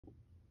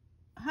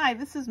Hi,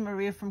 this is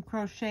Maria from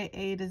Crochet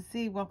A to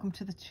Z. Welcome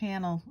to the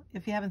channel.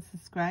 If you haven't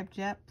subscribed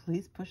yet,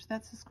 please push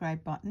that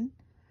subscribe button.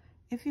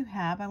 If you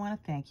have, I want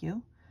to thank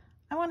you.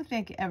 I want to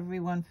thank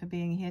everyone for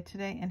being here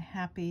today, and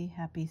happy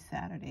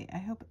Saturday. I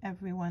hope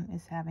everyone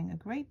is having a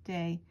great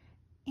day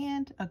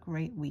and a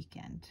great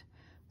weekend.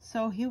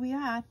 So here we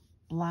are,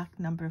 block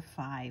number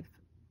 5.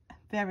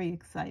 Very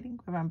exciting.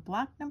 We're on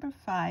block number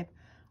 5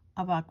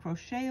 of our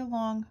crochet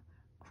along,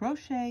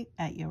 crochet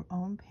at your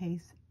own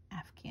pace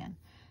Afghan.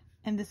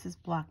 And this is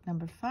block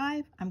number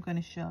 5. I'm going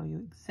to show you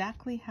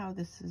exactly how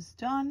this is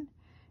done,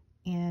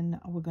 and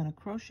we're going to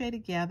crochet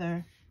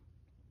together.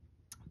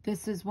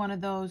 This is one of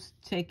those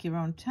take your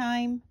own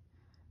time,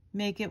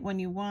 make it when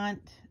you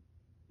want,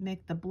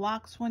 make the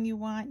blocks when you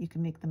want. You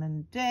can make them in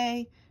a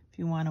day if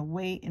you want to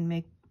wait and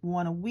make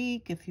one a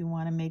week, if you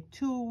want to make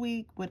 2 a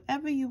week,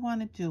 whatever you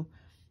want to do.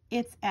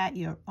 It's at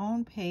your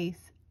own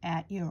pace,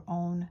 at your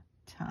own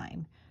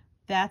time.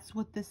 That's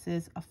what this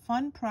is, a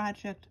fun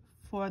project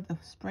for the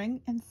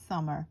spring and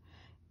summer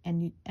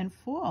and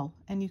fall,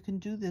 and you can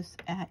do this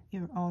at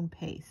your own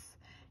pace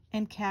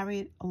and carry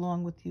it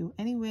along with you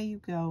anywhere you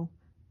go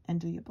and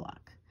do your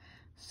block.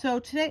 So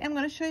today I'm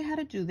going to show you how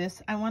to do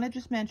this. I want to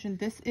just mention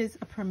this is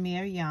a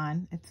Premier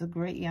yarn. It's a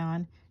great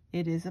yarn.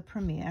 It is a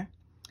Premier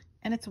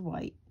and it's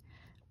white.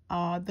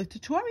 The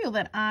tutorial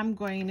that I'm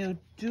going to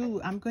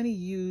do, I'm going to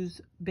use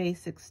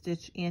Basic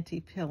Stitch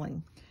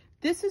Anti-Pilling.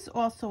 This is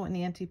also an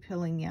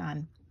anti-pilling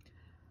yarn.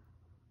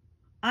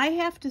 I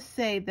have to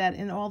say that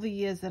in all the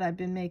years that I've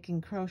been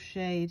making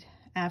crocheted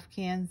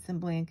Afghans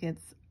and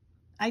blankets,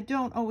 I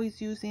don't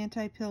always use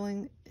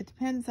anti-pilling. It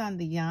depends on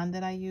the yarn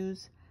that I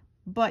use.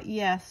 But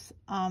yes,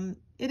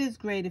 it is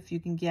great if you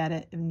can get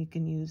it and you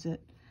can use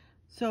it.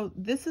 So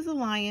this is a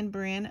Lion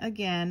brand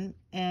again,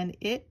 and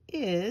it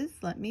is,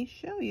 let me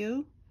show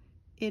you,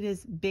 it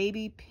is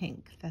Baby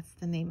Pink. That's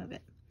the name of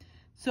it.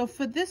 So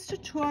for this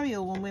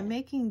tutorial, when we're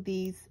making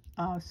these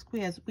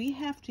squares, we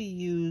have to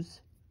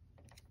use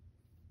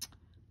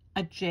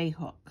a J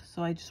hook.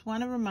 So I just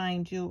want to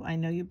remind you, I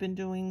know you've been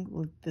doing,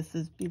 well, this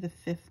is be the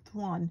 5th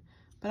one,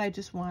 but I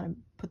just want to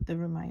put the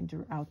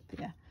reminder out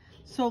there.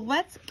 So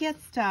let's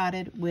get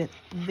started with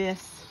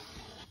this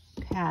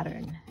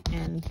pattern,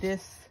 and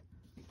this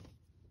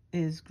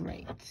is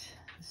great.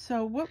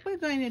 So what we're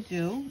going to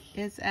do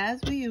is, as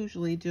we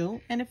usually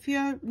do, and if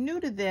you're new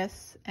to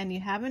this and you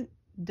haven't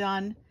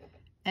done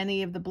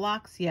any of the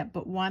blocks yet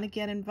but want to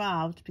get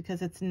involved,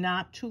 because it's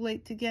not too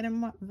late to get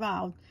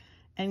involved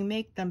and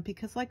make them,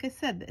 because like I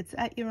said, it's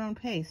at your own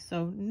pace,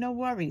 so no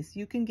worries.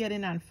 You can get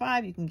in on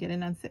 5, you can get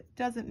in on 6,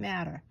 doesn't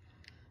matter.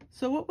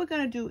 So what we're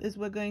going to do is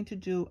we're going to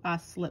do our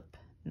slip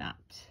knot,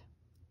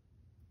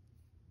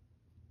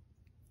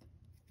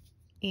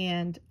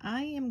 and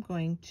I am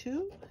going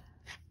to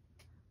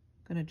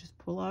just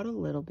pull out a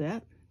little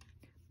bit.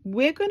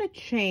 We're going to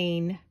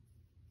chain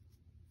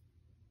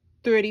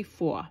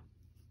 34.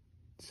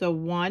 So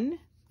 1,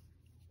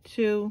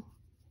 2,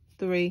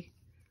 3,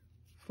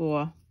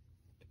 4,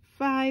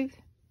 5,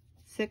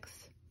 6,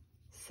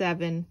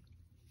 7,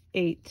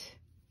 8,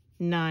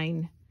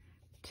 9,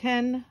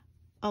 10,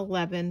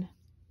 11,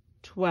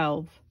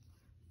 12,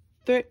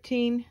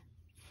 13,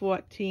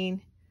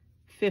 14,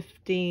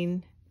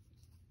 15,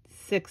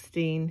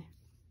 16,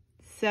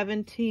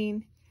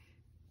 17,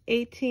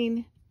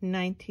 18,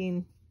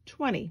 19,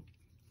 20,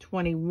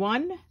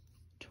 21,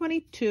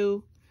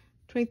 22,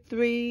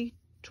 23,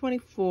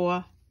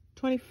 24,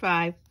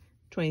 25,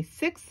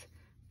 26,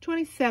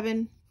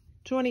 27,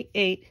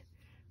 28,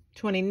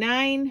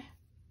 29,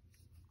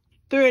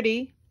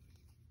 30,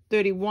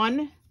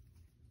 31,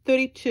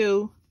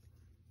 32,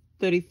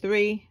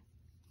 33,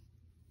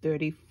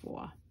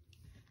 34.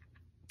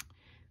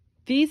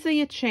 These are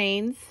your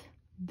chains.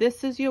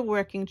 This is your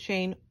working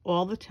chain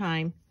all the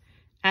time.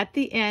 At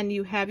the end,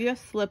 you have your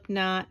slip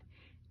knot,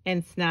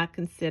 and it's not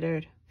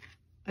considered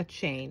a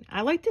chain.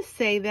 I like to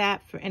say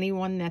that for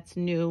anyone that's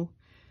new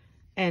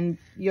and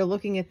you're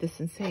looking at this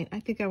and saying, I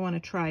think I want to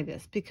try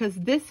this, because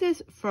this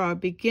is for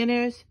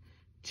beginners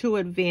to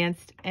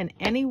advanced and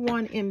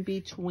anyone in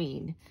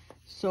between.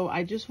 So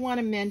I just want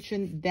to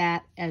mention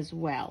that as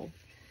well.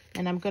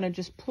 And I'm going to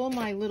just pull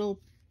my little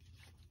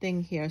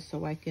thing here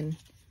so I can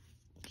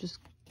just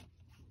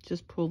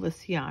pull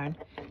this yarn.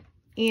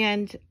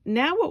 And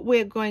now what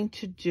we're going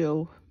to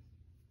do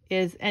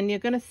is, and you're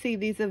going to see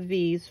these are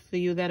V's for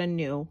you that are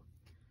new.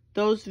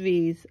 Those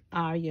V's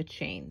are your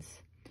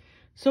chains.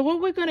 So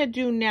what we're going to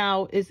do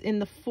now is in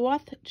the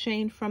 4th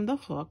chain from the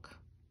hook,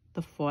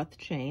 the 4th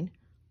chain,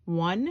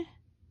 1,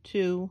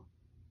 2,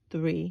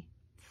 3,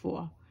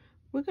 4.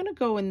 We're going to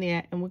go in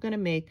there and we're going to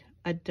make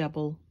a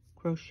double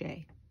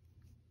crochet.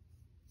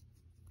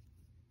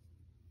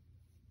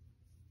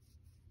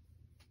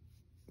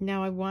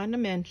 Now I want to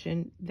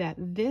mention that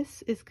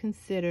this is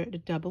considered a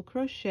double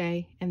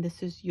crochet, and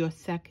this is your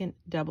 2nd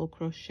double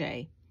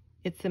crochet.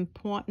 It's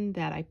important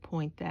that I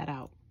point that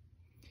out.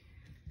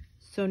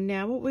 So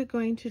now what we're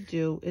going to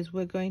do is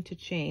we're going to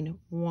chain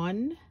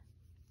 1,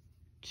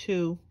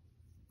 2,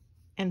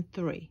 and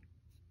 3.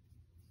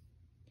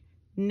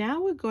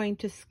 Now we're going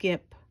to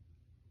skip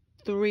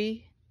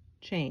 3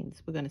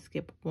 chains. We're going to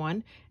skip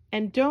 1,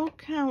 and don't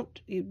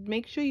count.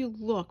 Make sure you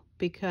look,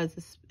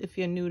 because if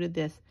you're new to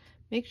this,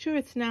 make sure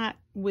it's not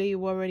where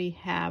you already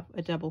have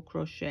a double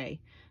crochet.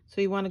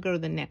 So you want to go to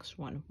the next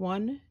one.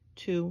 1,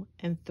 2,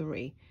 and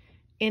 3.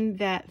 In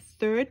that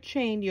third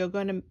chain, you're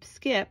going to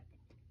skip,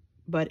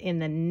 but in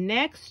the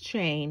next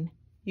chain,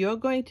 you're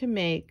going to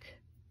make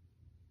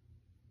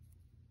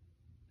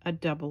a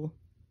double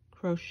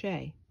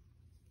crochet.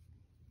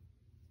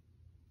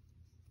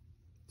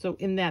 So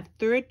in that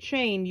third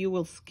chain, you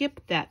will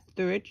skip that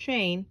third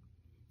chain,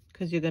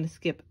 because you're going to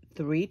skip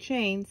 3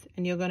 chains,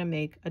 and you're going to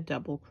make a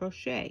double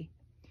crochet.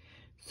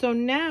 So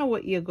now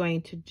what you're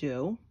going to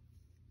do,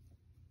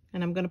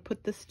 and I'm going to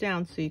put this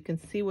down so you can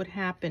see what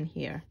happened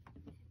here.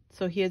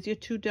 So here's your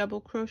 2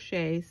 double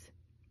crochets,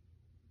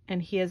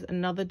 and here's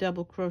another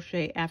double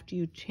crochet after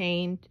you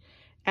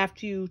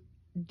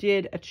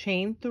did a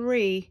chain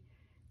 3,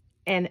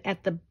 and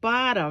at the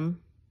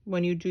bottom,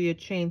 when you do your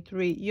chain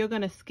 3, you're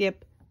going to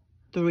skip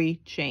 3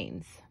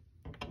 chains.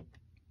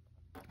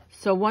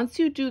 So once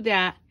you do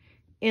that,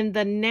 in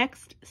the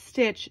next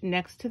stitch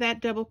next to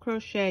that double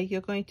crochet,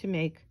 you're going to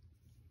make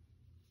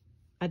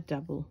a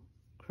double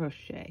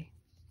crochet.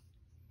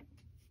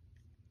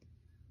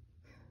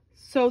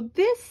 So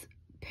this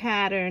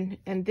pattern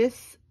and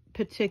this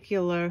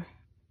particular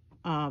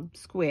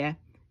square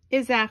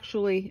is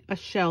actually a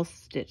shell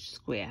stitch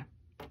square,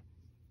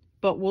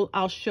 but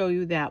I'll show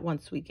you that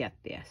once we get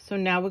there. So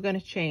now we're going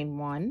to chain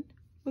 1,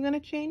 we're going to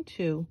chain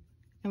 2,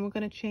 and we're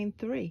going to chain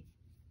 3.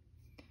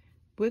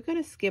 We're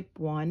going to skip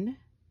 1,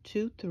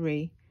 2,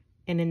 3,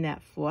 and in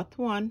that 4th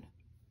one,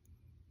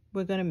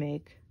 we're going to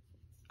make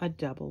a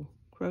double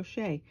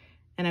crochet.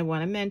 And I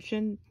want to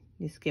mention,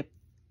 you skip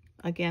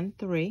again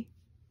 3,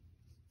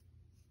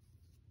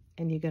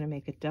 and you're going to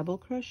make a double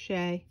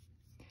crochet,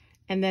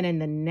 and then in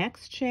the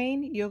next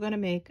chain, you're going to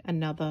make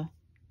another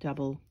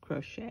double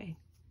crochet.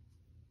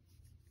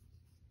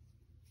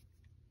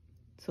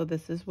 So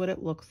this is what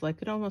it looks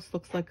like. It almost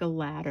looks like a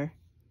ladder.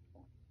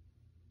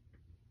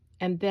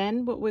 And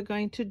then what we're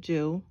going to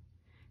do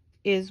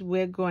is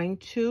we're going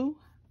to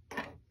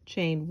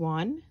chain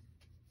 1,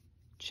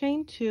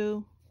 chain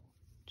 2,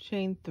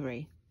 chain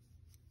 3,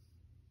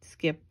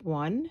 skip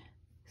 1,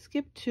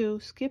 skip 2,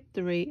 skip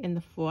 3, in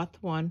the 4th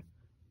one,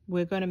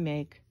 we're going to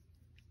make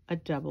a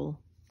double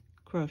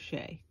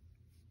crochet.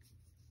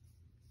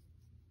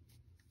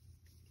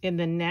 In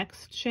the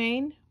next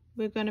chain,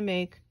 we're going to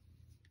make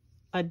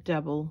a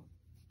double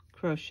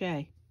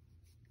crochet.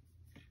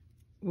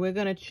 We're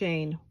going to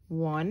chain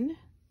 1,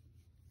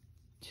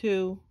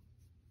 2,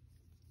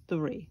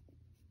 3.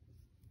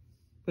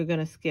 We're going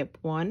to skip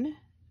 1,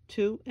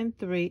 2, and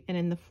 3, and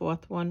in the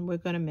 4th one, we're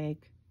going to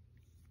make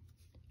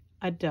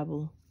a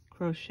double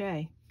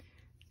crochet.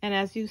 And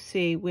as you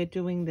see, we're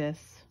doing this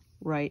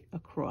right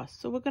across.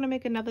 So we're going to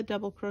make another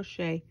double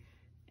crochet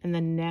in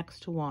the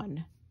next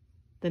one,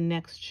 the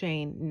next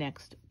chain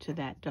next to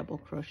that double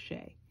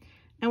crochet.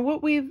 And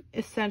what we've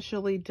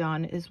essentially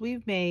done is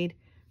we've made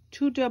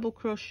 2 double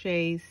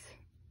crochets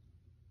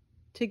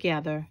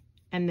together,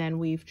 and then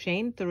we've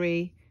chained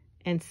 3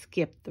 and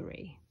skipped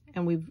 3.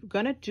 And we're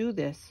going to do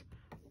this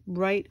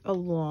right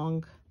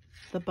along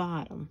the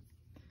bottom.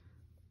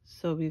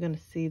 So you're going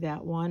to see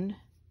that 1,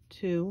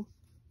 2,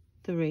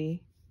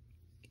 3,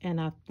 and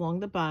along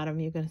the bottom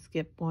you're going to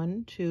skip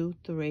 1, 2,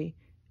 3,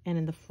 and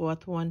in the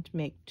 4th one to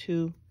make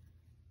 2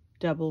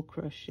 double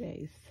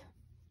crochets.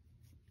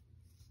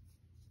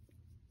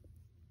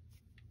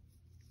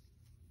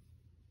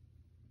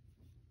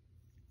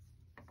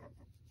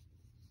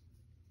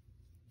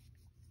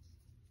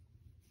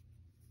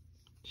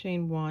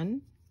 Chain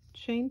 1,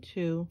 chain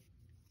 2,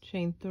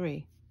 chain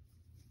 3,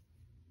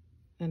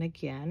 and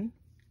again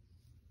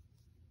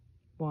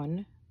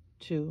 1,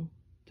 2,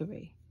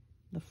 3.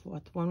 The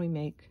 4th one we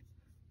make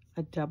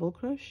a double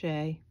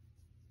crochet,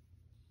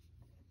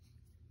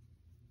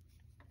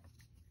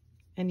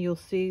 and you'll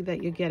see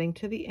that you're getting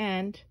to the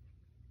end,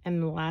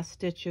 and the last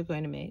stitch you're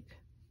going to make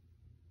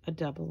a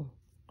double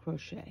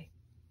crochet.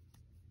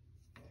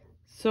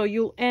 So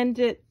you'll end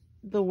it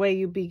the way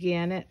you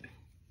began it.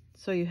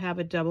 So you have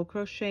a double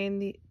crochet in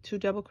the 2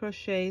 double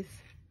crochets,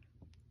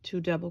 2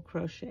 double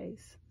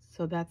crochets.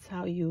 So that's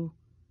how you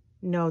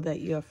know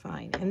that you're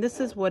fine. And this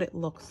is what it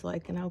looks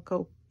like, and I'll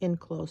go in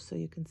close so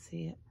you can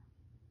see it.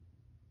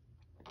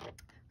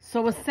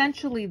 So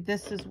essentially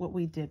this is what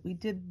we did. We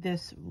did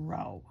this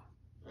row.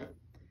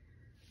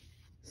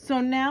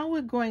 So now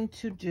we're going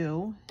to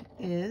do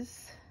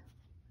is,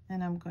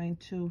 and we're going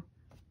to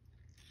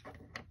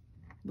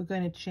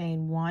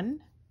chain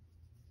 1,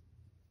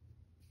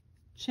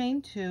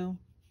 chain 2,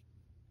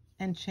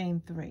 and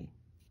chain 3,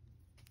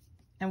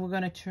 and we're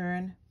going to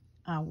turn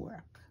our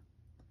work.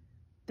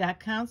 That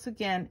counts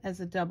again as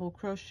a double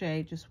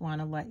crochet, just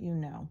want to let you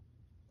know.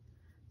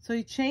 So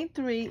you chain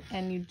 3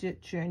 and you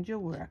turned your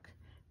work.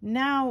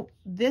 Now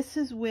this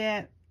is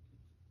where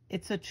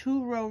it's a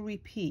 2-row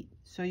repeat,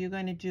 so you're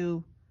going to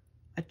do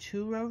a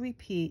 2-row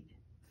repeat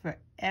for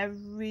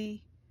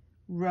every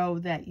row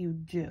that you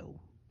do.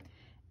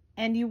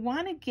 And you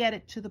want to get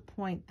it to the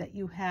point that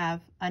you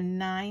have a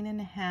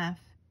 9.5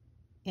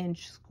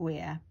 inch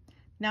square.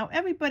 Now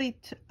everybody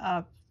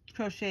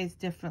crochets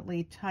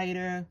differently,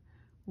 tighter,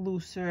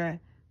 looser.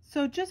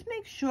 So just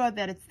make sure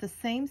that it's the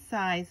same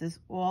size as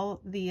all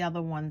the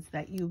other ones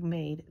that you've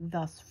made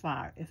thus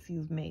far, if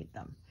you've made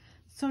them.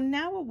 So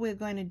now what we're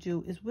going to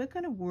do is we're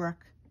going to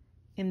work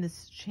in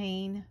this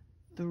chain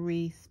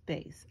 3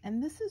 space.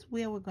 And this is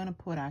where we're going to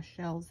put our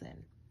shells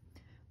in.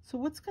 So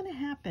what's going to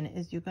happen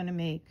is you're going to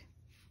make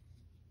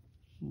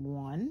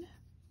 1,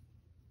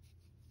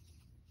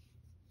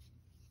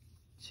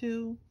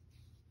 2,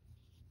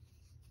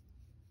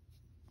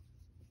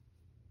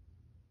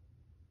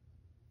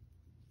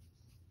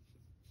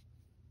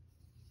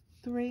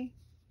 3,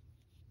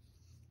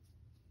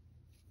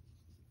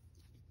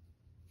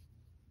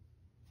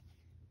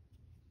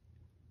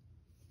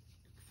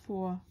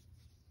 4,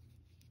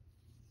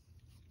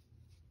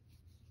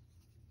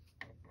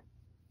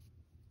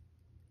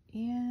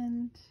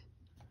 and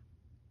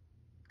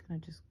I'm going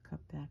to just cut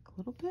back a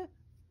little bit,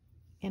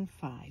 and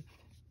 5.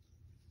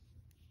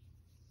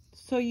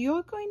 So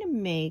you're going to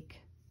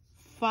make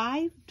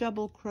 5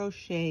 double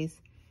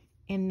crochets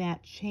in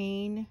that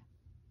chain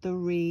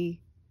 3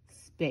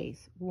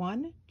 space.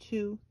 1,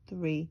 2,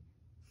 3,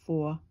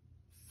 4,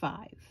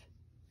 5.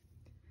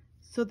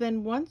 So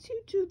then once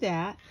you do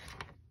that,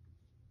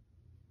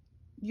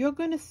 you're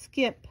going to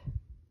skip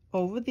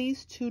over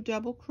these 2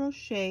 double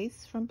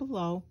crochets from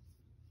below.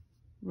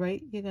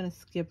 Right, you're going to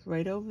skip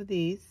right over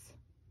these,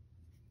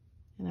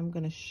 and I'm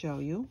going to show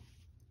you,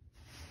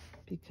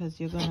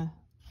 because it's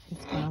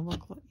going to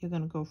look like you're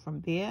going to go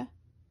from there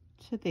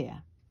to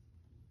there.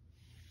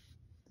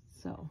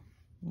 So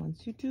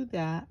once you do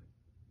that,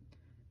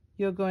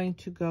 you're going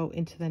to go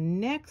into the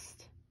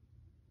next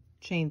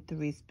chain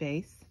 3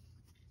 space,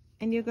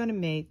 and you're going to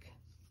make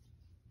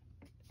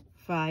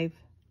 5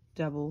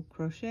 double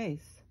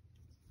crochets.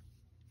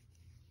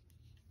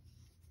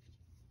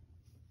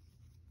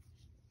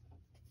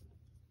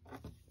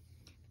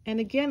 And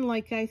again,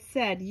 like I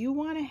said, you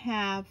want to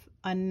have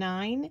a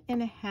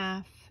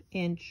 9.5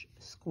 inch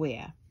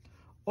square,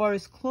 or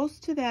as close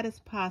to that as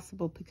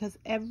possible, because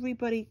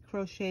everybody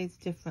crochets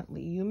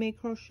differently. You may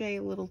crochet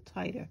a little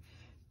tighter,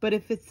 but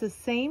if it's the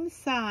same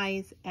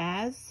size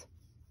as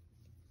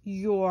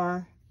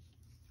your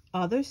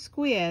other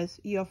squares,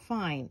 you're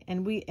fine.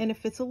 And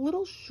if it's a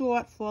little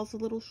short, falls a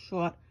little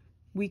short,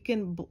 you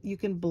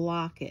can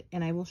block it,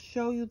 and I will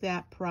show you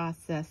that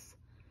process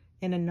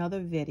in another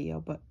video.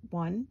 But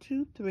 1,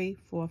 2, 3,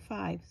 4,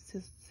 5.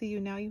 So see,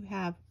 now you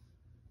have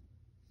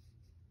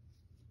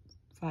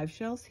 5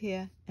 shells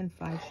here and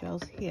 5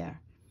 shells here.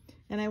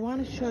 And I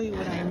want to show you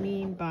what I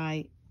mean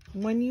by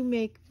when you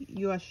make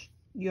your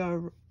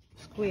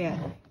square,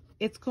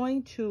 it's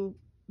going to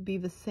be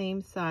the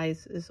same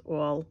size as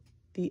all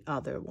the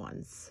other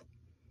ones.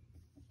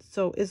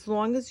 So as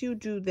long as you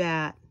do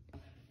that,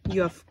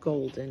 you're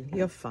golden,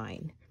 you're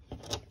fine.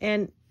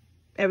 And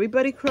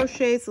everybody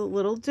crochets a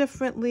little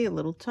differently, a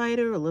little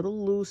tighter, a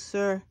little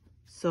looser.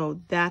 So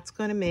that's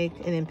going to make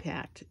an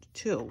impact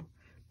too.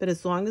 But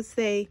as long as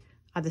they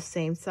are the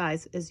same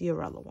size as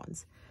your other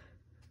ones.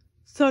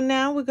 So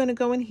now we're going to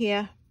go in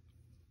here,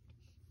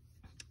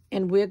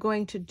 and we're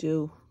going to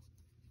do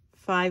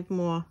 5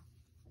 more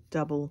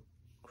double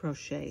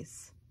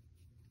crochets.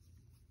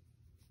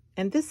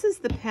 And this is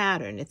the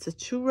pattern. It's a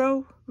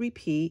 2-row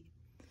repeat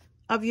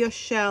of your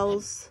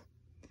shells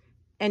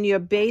and your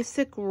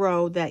basic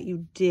row that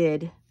you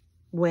did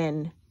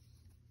when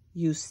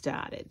you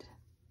started.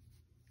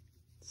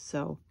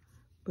 So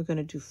we're going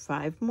to do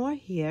 5 more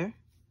here.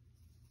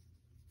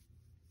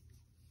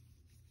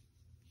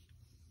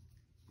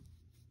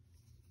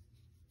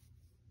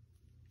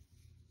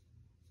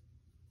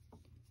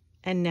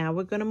 And now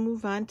we're going to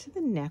move on to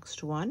the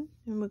next one,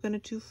 and we're going to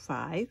do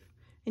 5.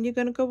 And you're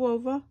going to go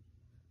over,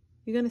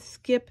 you're going to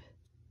skip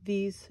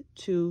these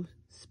 2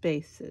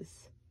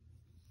 spaces.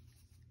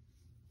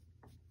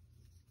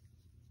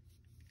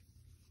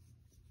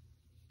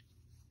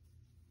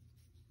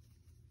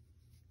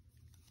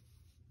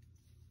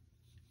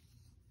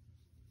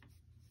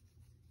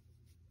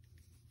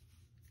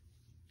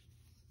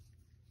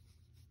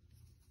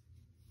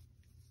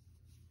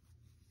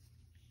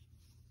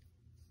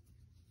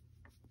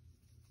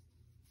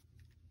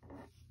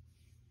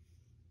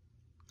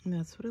 And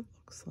that's what it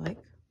looks like.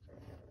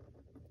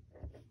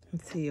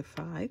 Let's see your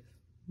 5.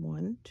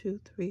 1, 2,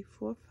 3,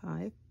 4,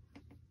 5.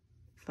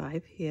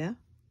 5 here.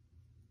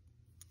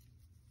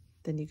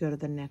 Then you go to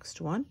the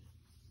next one.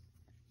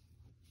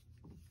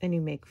 And you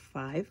make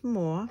 5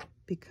 more,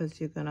 because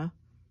you're gonna,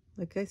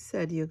 like I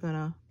said, you're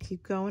gonna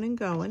keep going and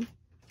going.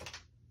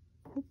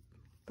 Oop,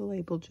 the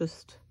label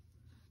just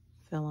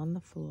fell on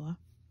the floor.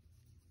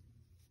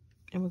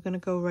 And we're gonna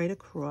go right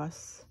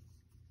across.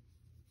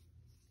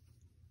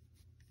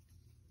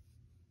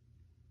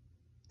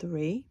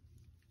 3,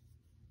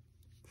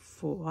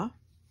 4,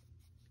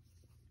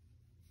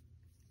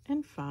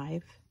 and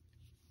 5.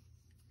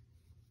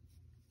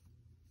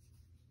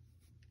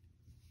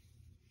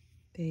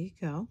 There you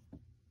go.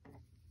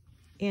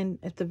 And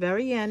at the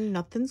very end,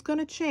 nothing's going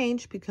to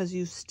change because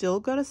you still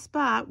got a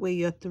spot where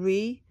your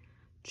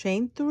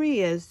chain 3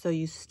 is, so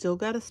you still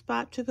got a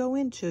spot to go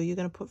into. You're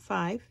going to put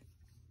 5.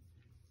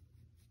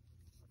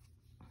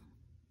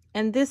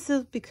 And this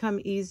will become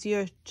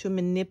easier to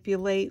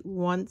manipulate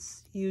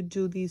once you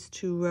do these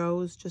 2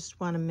 rows. Just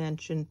want to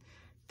mention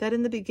that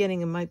in the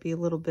beginning it might be a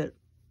little bit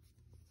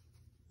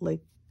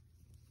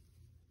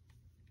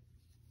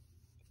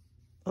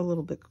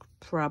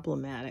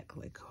problematic,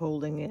 like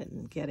holding it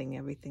and getting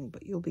everything,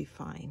 but you'll be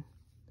fine.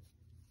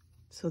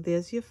 So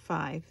there's your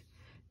 5.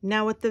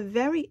 Now at the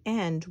very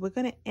end, we're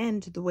going to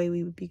end the way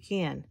we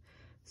began.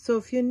 So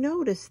if you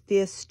notice,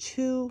 there's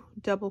 2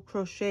 double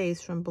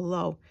crochets from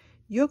below.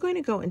 You're going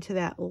to go into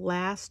that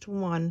last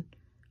one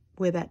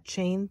where that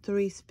chain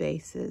 3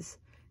 space is,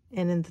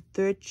 and in the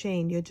 3rd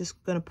chain, you're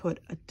just going to put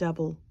a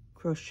double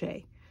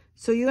crochet.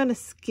 So you're going to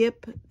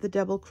skip the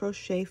double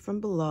crochet from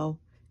below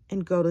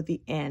and go to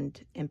the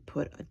end and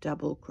put a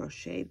double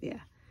crochet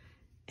there.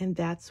 And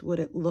that's what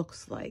it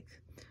looks like.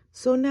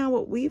 So now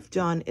what we've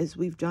done is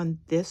we've done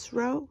this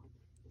row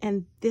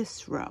and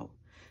this row.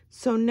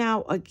 So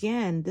now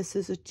again, this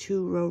is a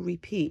 2-row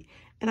repeat.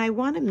 And I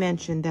want to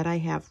mention that I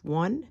have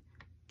 1,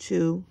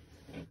 2,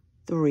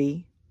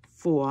 3,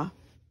 4,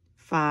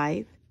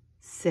 5,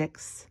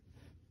 6,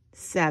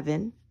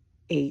 7,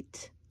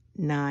 8,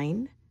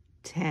 9,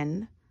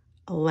 10,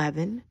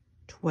 11,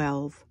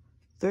 12,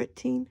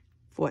 13,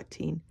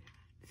 14,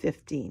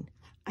 15.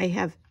 I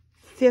have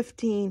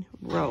 15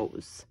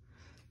 rows.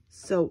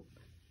 So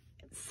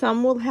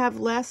some will have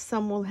less,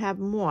 some will have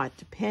more,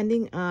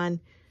 depending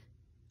on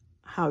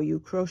how you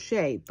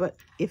crochet. But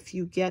if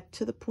you get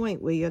to the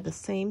point where you're the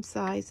same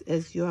size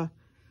as your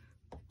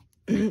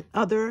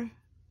other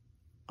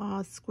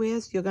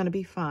squares, you're going to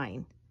be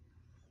fine.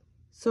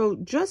 So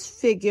just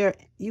figure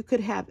you could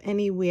have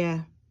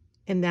anywhere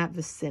in that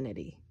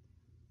vicinity.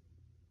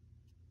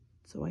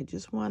 So I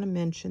just want to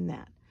mention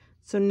that.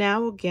 So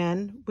now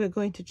again, we're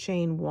going to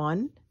chain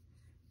 1,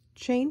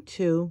 chain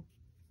 2,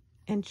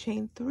 and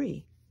chain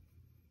 3.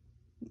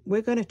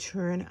 We're going to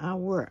turn our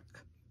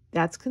work.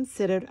 That's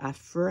considered our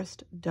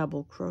first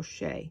double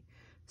crochet.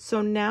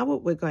 So now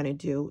what we're going to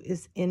do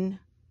is in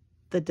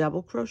the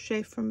double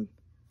crochet from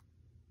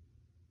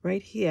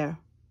right here,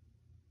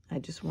 I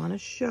just want to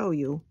show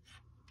you,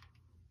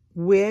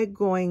 we're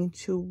going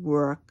to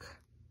work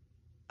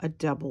a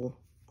double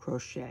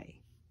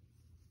crochet.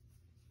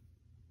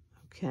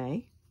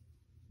 Okay.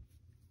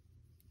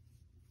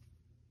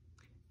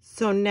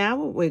 So now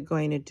what we're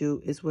going to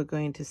do is we're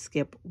going to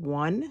skip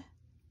 1,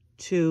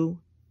 2,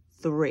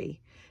 3.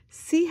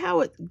 See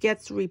how it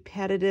gets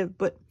repetitive,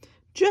 but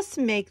just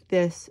make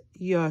this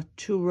your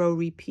 2-row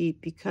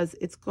repeat because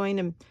it's going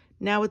to,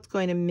 now it's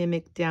going to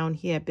mimic down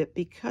here, but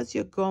because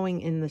you're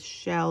going in the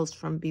shells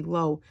from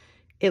below,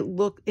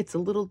 it's a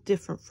little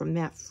different from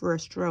that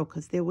first row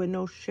because there were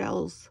no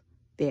shells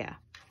there.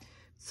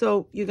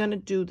 So you're going to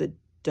do the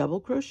double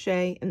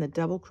crochet and the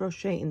double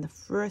crochet in the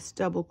first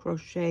double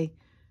crochet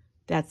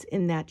that's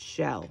in that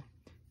shell.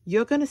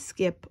 You're going to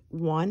skip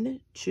 1,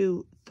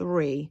 2,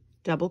 3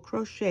 double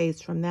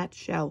crochets from that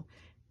shell,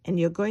 and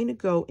you're going to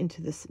go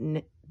into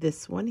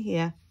this one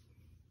here,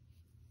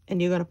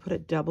 and you're going to put a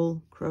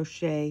double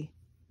crochet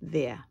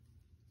there.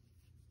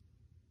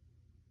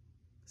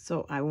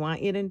 So I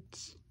want you to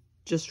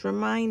just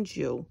remind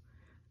you,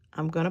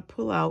 I'm going to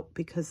pull out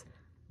because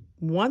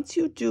once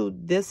you do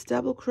this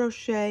double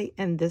crochet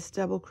and this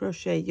double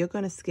crochet, you're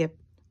going to skip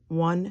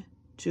 1,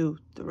 2,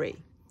 3.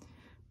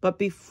 But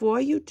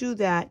before you do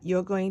that,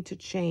 you're going to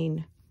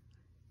chain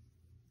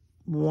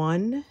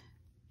 1,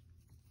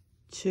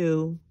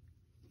 2,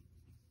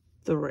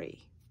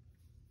 3.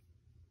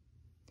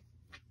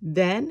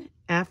 Then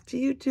after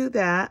you do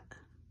that,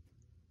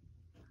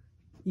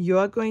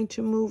 you're going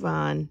to move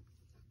on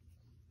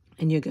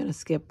and you're going to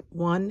skip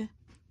 1,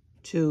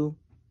 2,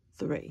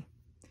 3.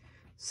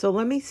 So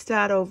let me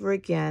start over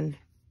again.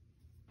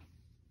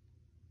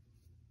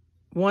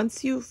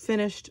 Once you've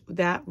finished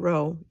that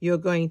row, you're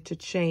going to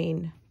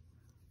chain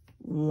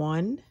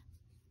 1,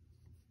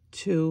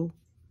 2,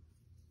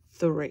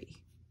 3.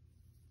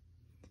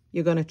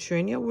 You're going to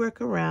turn your work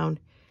around,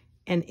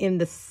 and in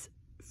the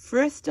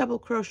first double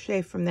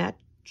crochet from that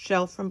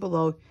shell from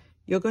below,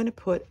 you're going to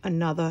put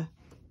another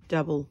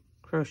double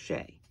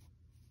crochet.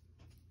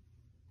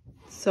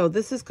 So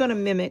this is going to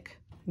mimic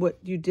what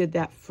you did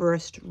that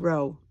first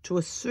row to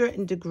a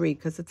certain degree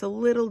because it's a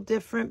little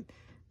different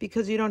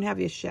because you don't have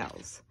your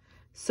shells.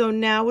 So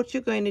now what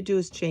you're going to do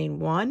is chain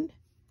 1,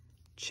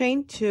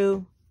 chain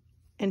 2,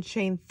 and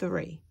chain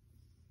 3.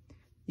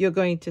 You're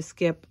going to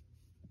skip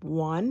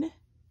 1,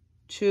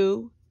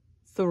 2,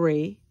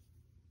 3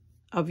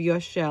 of your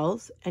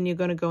shells, and you're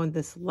going to go in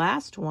this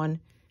last one,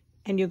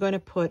 and you're going to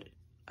put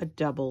a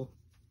double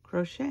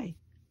crochet.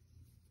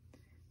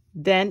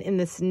 Then in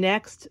this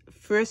next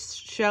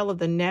first shell of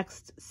the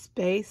next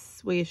space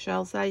where your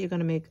shells are, you're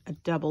going to make a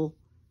double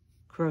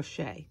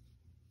crochet.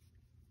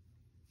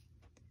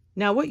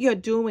 Now what you're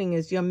doing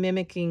is you're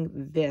mimicking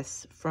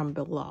this from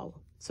below.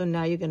 So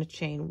now you're going to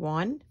chain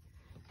 1,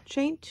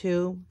 chain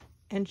 2,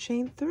 and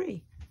chain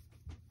 3.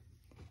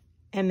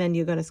 And then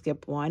you're going to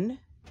skip 1,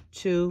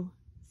 2,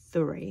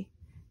 3.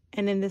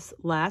 And in this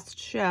last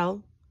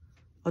shell,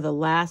 or the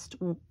last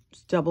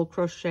double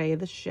crochet of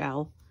the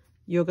shell,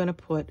 you're going to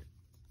put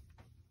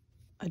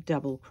a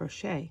double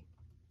crochet.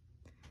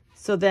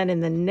 So then in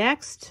the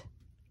next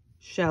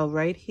shell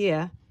right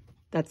here,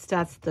 that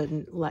starts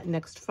the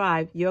next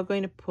 5, you're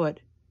going to put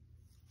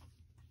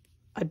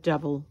a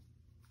double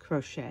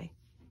crochet.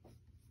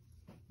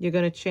 You're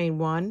going to chain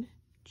 1,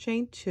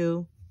 chain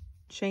 2,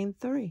 chain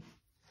 3.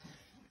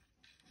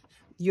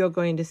 You're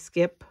going to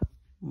skip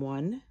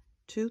 1,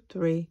 2,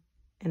 3,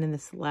 and in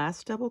this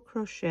last double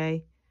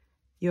crochet,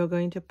 you're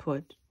going to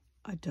put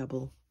a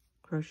double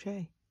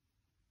crochet.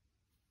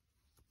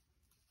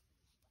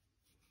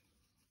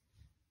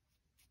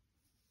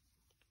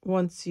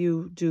 Once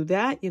you do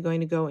that, you're going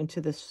to go into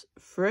this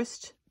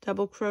first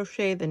double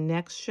crochet, the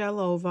next shell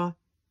over,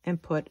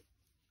 and put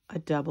a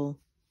double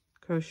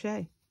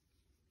crochet.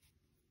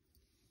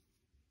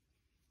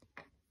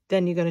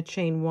 Then you're going to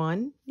chain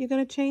 1, you're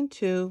going to chain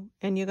 2,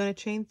 and you're going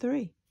to chain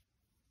 3.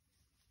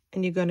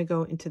 And you're going to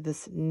go into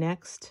this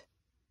next,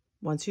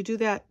 once you do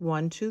that,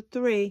 1, 2,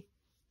 3,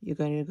 you're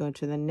going to go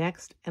to the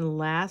next and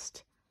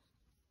last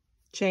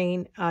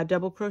chain,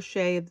 double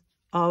crochet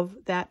of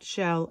that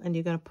shell, and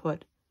you're going to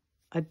put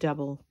a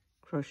double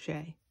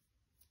crochet.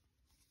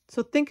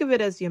 So think of it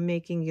as you're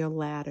making your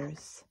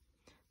ladders.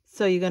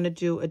 So you're going to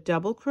do a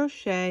double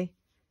crochet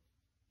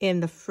in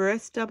the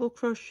first double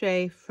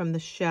crochet from the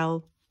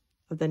shell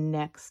of the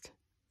next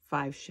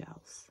 5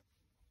 shells.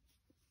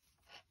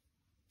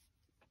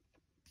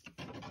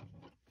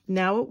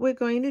 Now what we're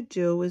going to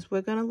do is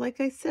we're going to, like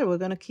I said, we're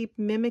going to keep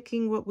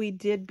mimicking what we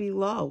did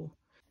below.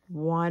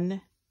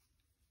 1,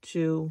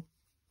 2,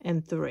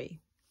 and 3.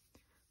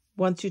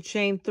 Once you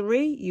chain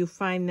 3, you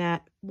find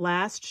that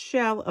last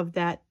shell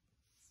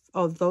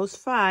of those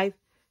 5,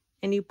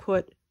 and you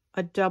put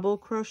a double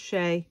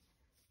crochet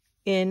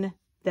in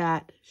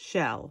that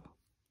shell.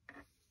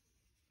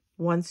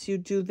 Once you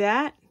do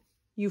that,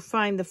 you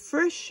find the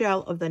first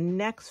shell of the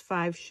next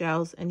 5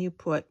 shells, and you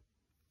put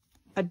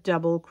a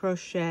double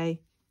crochet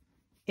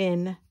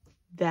in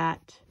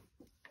that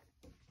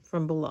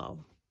from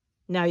below.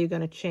 Now you're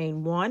going to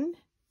chain 1,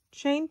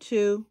 chain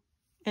 2,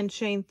 and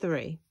chain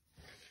 3.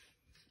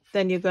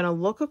 Then you're going to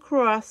look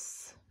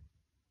across,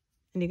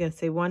 and you're going to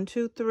say 1,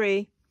 2,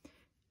 3,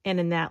 and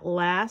in that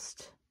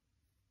last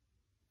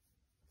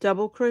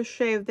double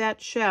crochet of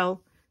that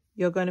shell,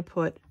 you're going to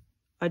put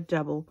a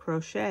double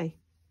crochet.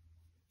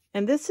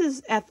 And this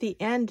is at the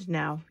end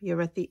now.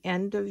 You're at the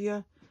end of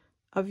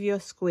your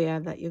square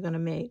that you're going to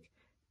make.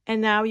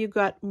 And now you've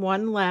got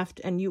 1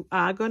 left, and you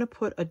are going to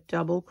put a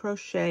double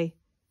crochet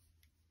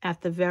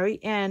at the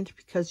very end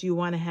because you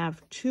want to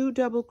have 2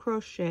 double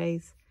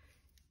crochets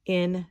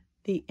in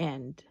the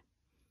end.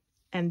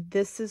 And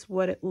this is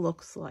what it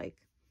looks like.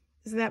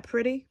 Isn't that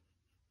pretty?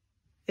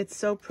 It's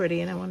so pretty,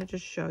 and I want to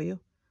just show you.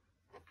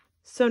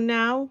 So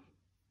now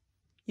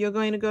you're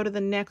going to go to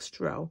the next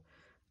row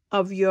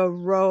of your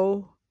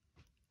 2-row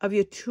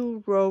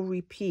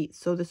repeat.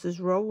 So this is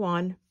row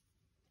 1,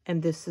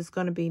 and this is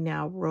going to be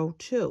now row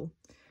 2.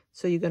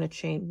 So you're going to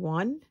chain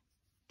 1,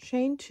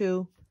 chain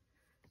 2,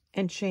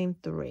 and chain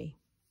 3.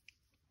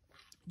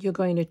 You're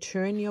going to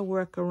turn your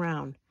work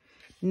around.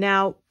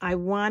 Now, I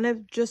want to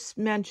just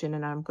mention,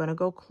 and I'm going to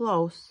go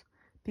close,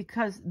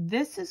 because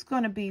this is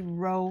going to be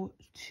row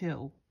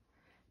 2.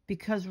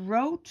 Because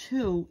row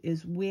 2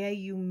 is where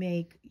you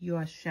make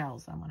your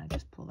shells. I'm going to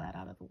just pull that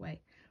out of the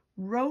way.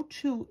 Row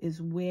 2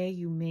 is where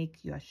you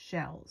make your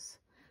shells.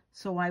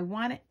 So I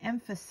want to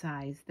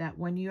emphasize that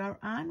when you're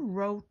on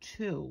row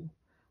 2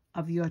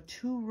 of your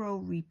 2-row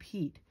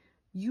repeat,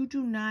 you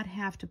do not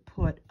have to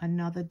put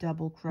another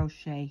double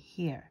crochet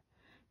here.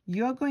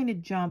 You're going to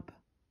jump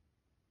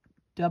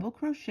double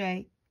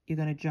crochet, you're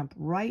going to jump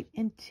right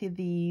into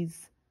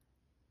these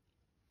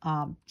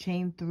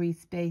chain 3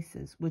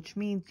 spaces, which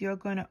means you're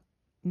going to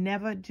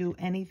never do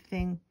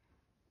anything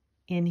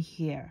in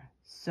here.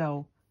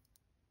 So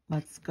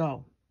let's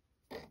go.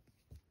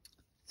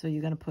 So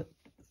you're going to put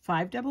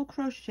 5 double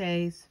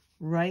crochets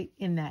right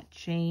in that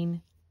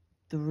chain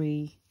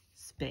 3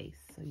 space.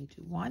 So you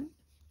do 1,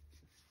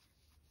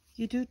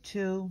 you do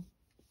 2,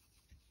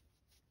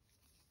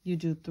 you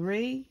do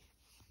 3,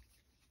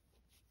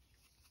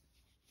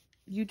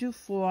 you do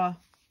 4,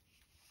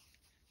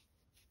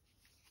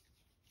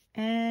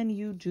 and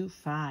you do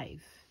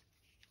 5.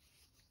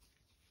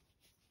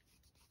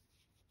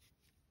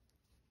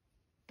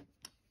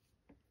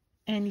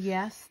 And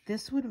yes,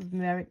 this would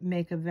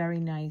make a very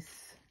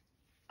nice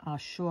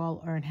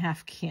shawl or an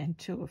afghan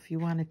too, if you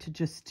wanted to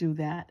just do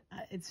that.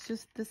 It's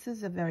just, this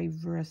is a very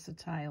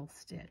versatile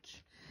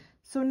stitch.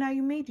 So now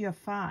you made your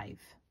 5.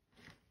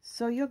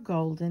 So you're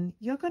golden.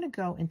 You're going to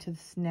go into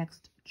this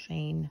next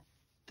chain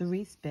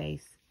 3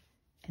 space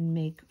and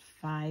make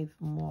 5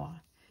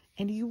 more.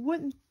 And you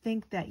wouldn't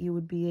think that you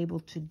would be able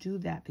to do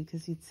that,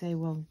 because you'd say,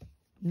 well,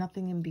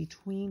 nothing in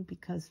between,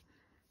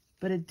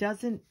 but it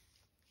doesn't,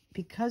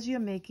 because you're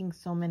making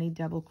so many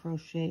double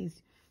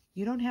crochets,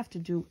 you don't have to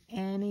do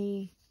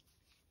any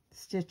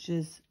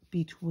stitches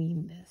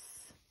between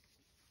this.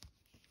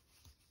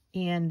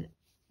 And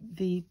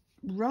the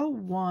row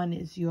 1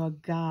 is your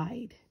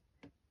guide.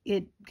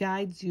 It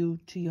guides you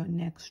to your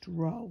next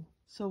row.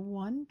 So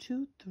 1,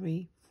 2,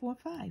 3, 4,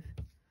 5.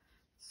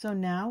 So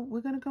now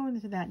we're going to go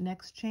into that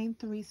next chain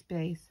 3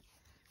 space,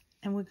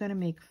 and we're going to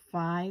make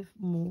 5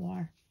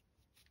 more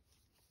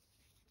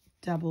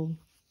double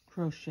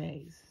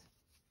crochets.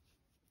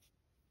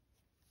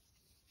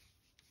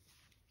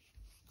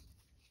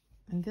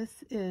 And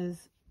this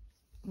is,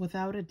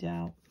 without a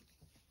doubt,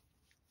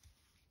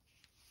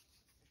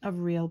 a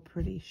real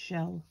pretty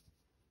shell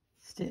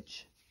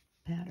stitch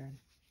pattern.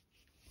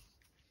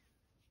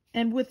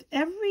 And with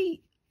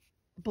every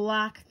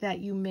block that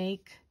you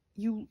make,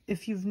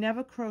 if you've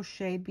never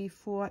crocheted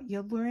before,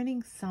 you're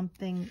learning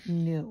something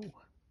new.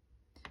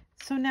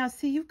 So now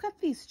see, you've got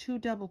these 2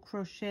 double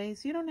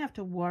crochets. You don't have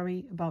to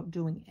worry about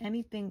doing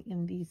anything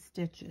in these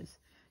stitches.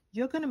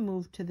 You're going to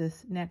move to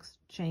this next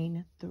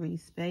chain 3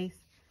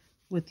 space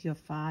with your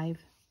 5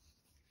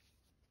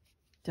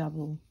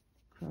 double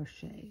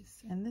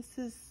crochets. And this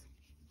is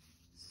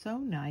so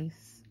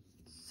nice,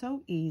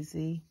 so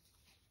easy,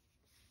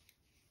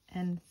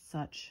 and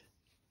such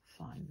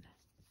fun.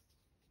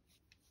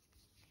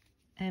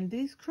 And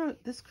this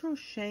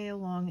crochet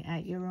along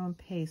at your own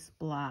pace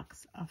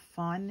blocks are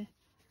fun,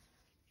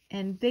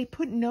 and they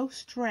put no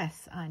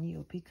stress on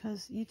you,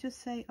 because you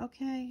just say,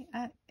 okay,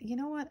 you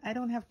know what, I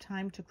don't have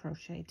time to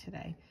crochet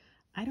today.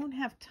 I don't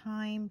have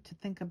time to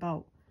think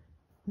about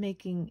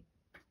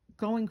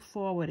going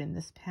forward in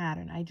this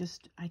pattern.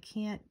 I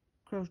can't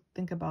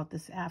think about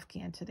this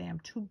afghan today. I'm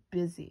too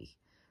busy.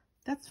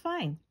 That's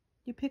fine.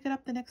 You pick it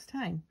up the next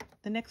time.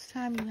 The next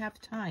time you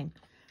have time,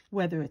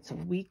 whether it's a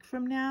week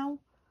from now,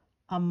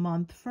 a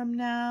month from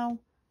now,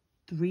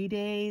 3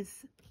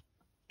 days,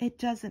 it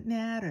doesn't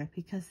matter,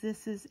 because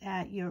this is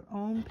at your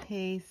own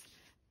pace.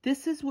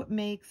 This is what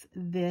makes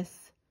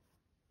this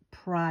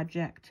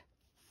project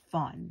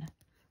fun.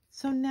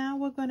 So now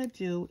what we're going to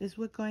do is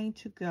we're going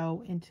to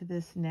go into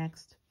this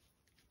next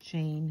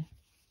chain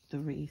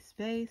 3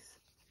 space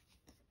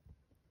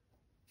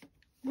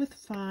with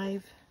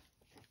 5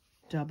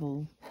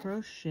 double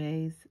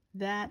crochets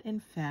that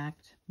in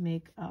fact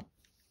make up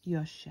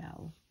your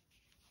shell.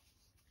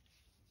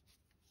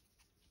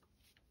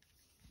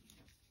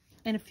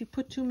 And if you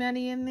put too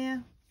many in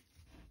there,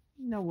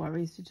 no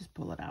worries, you just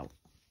pull it out.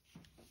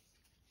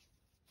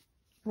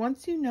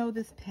 Once you know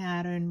this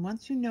pattern,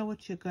 once you know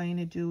what you're going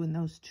to do in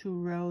those 2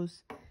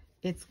 rows,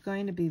 it's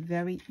going to be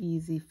very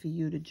easy for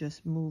you to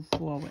just move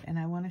forward. And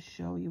I want to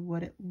show you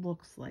what it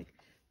looks like.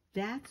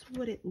 That's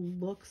what it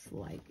looks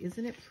like.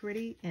 Isn't it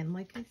pretty? And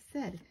like I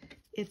said,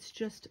 it's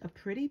just a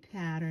pretty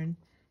pattern.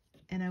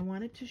 And I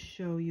wanted to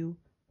show you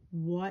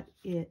what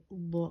it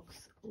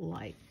looks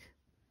like.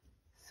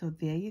 So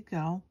there you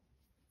go.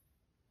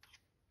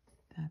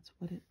 That's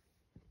what it,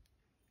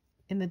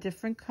 in the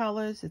different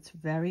colors, it's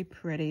very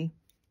pretty.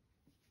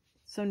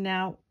 So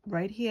now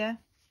right here,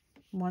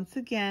 once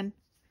again,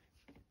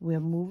 we're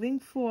moving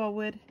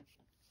forward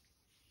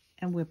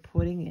and we're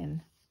putting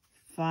in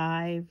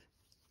 5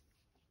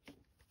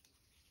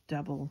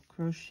 double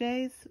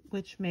crochets,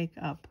 which make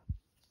up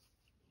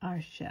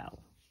our shell.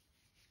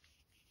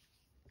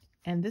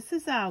 And this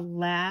is our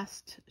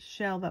last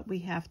shell that we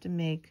have to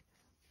make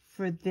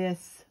for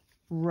this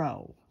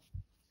row.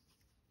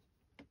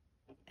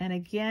 And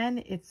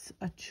again, it's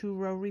a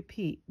 2-row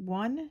repeat.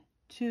 1,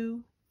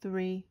 2,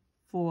 3,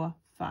 4,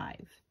 5.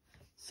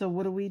 So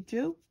what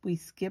do? We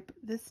skip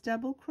this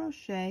double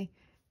crochet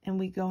and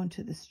we go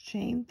into this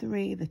chain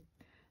 3, the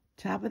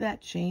top of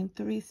that chain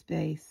 3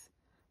 space.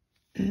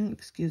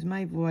 Excuse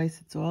my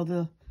voice, it's all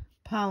the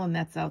pollen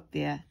that's out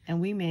there.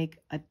 And we make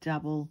a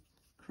double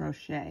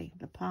crochet.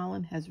 The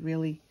pollen has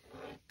really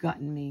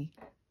gotten me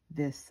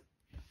this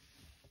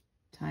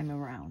time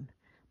around.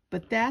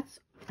 But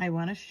I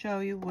want to show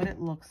you what it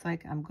looks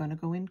like. I'm going to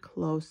go in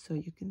close so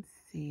you can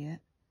see it.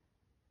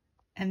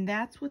 And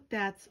that's what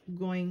that's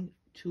going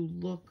to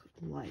look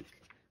like.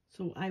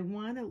 So I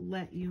want to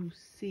let you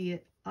see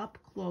it up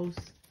close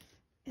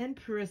and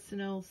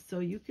personal so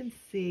you can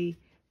see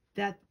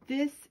that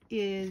this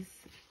is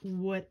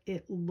what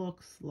it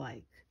looks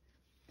like.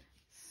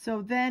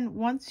 So then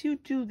once you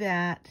do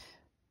that,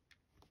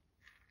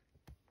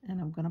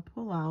 and I'm going to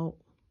pull out,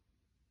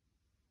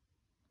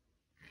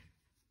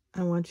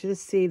 I want you to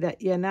see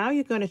that, now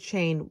you're going to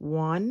chain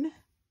 1,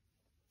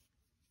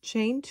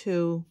 chain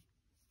 2,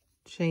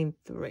 chain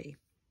 3.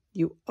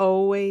 You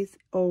always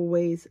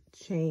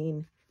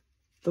chain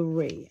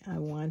 3. I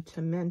want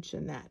to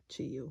mention that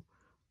to you.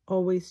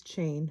 Always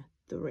chain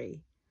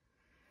 3.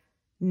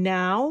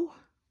 Now,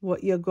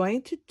 what you're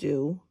going to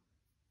do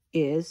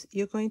is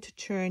you're going to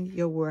turn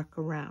your work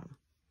around.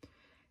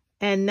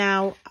 And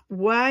now,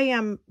 why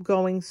I'm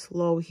going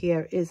slow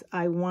here is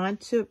I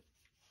want to,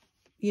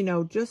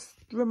 just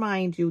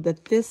remind you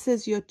that this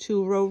is your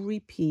 2-row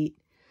repeat.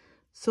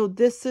 So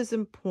this is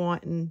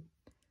important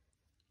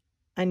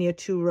on your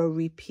 2-row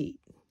repeat.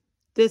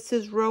 This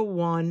is row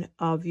 1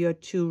 of your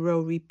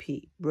 2-row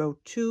repeat. Row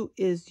 2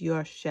 is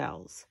your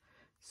shells.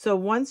 So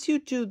once you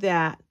do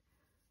that,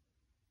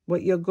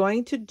 what you're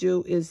going to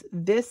do is,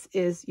 this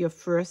is your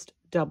first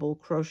double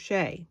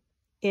crochet.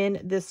 In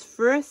this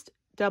first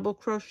double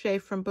crochet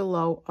from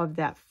below of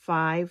that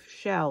 5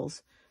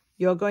 shells,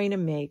 you're going to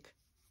make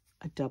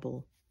a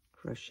double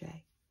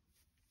crochet.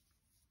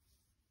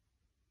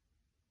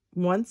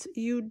 Once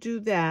you do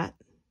that,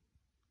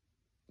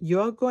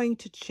 you're going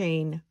to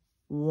chain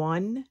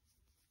 1,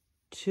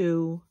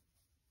 2,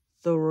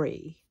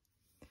 3.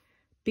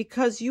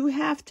 Because you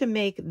have to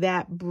make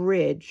that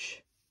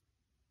bridge,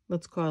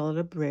 let's call it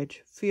a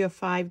bridge, for your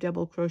 5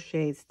 double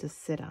crochets to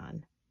sit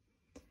on.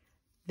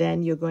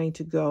 Then you're going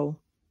to go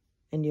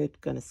and you're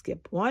going to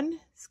skip 1,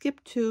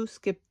 skip 2,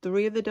 skip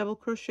 3 of the double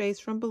crochets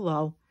from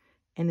below,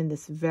 and in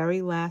this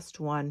very last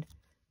one,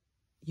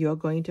 you're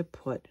going to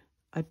put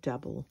a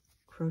double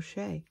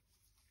crochet.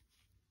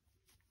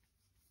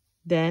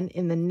 Then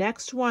in the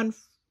next one,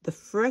 the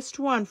first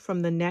one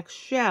from the next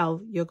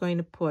shell, you're going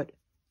to put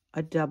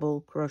a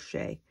double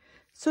crochet.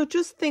 So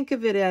just think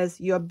of it as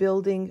you're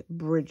building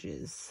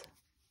bridges.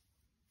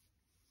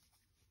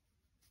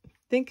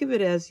 Think of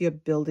it as you're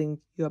building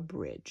your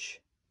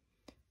bridge.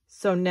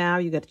 So now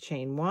you got to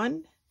chain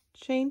 1,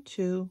 chain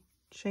 2,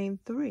 chain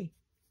 3.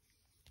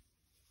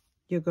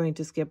 You're going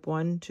to skip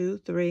 1, 2,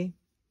 3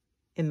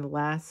 in the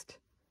last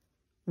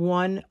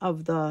one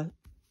of the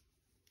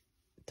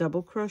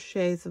double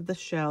crochets of the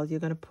shell. You're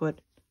going to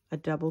put a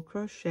double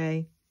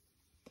crochet.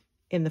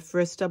 In the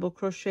first double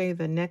crochet,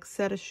 the next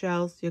set of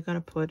shells, you're going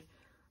to put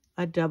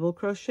a double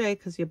crochet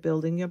because you're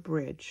building your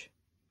bridge.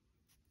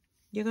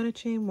 You're going to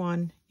chain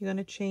 1, you're going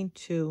to chain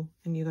 2,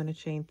 and you're going to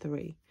chain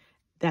 3.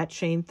 That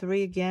chain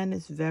 3 again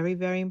is very,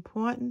 very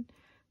important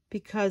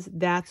because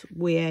that's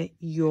where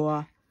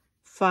your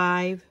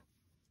 5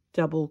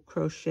 double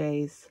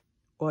crochets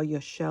or your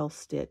shell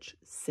stitch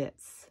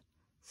sits.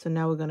 So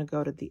now we're going to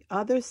go to the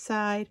other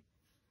side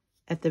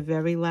at the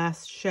very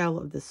last shell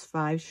of this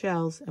 5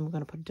 shells, and we're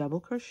going to put a double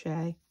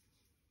crochet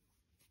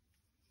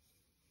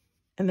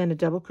and then a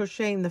double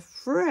crochet in the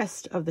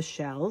first of the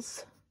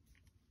shells,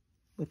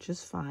 which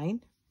is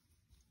fine,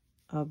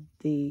 of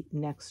the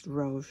next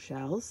row of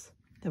shells.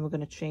 Then we're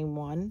going to chain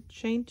 1,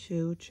 chain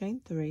 2,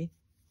 chain 3.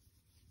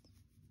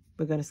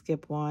 We're going to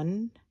skip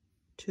 1,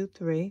 2,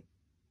 3,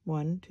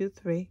 1, 2,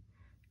 3,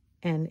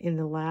 and in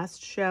the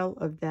last shell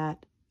of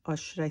that, or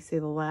should I say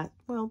the last,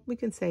 well, we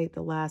can say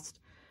the last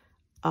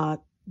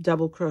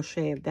double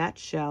crochet of that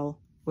shell,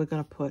 we're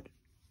going to put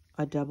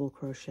a double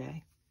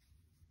crochet.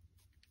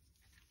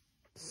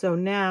 So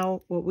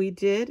now what we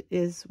did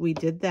is we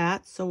did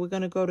that. So we're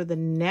going to go to the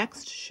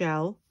next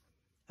shell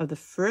of the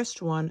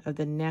first one of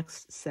the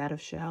next set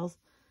of shells,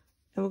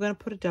 and we're going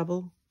to put a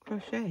double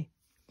crochet.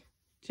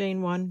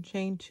 Chain 1,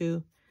 chain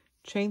 2,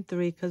 chain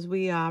 3, because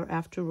we are,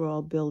 after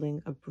all,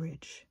 building a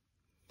bridge.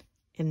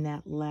 In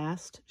that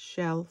last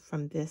shell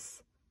from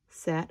this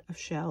set of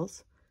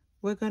shells,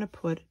 we're going to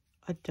put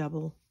a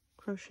double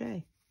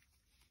crochet.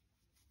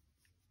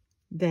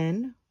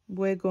 Then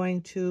we're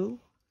going to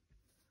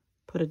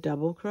put a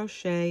double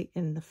crochet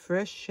in the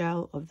first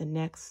shell of the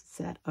next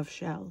set of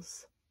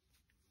shells.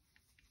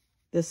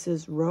 This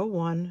is row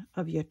 1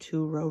 of your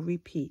 2-row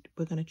repeat.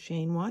 We're going to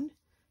chain 1,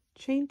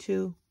 chain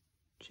 2,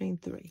 chain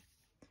 3.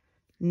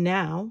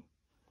 Now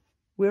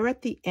we're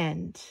at the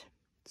end.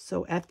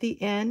 So at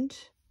the end,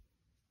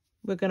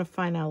 we're going to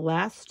find our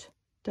last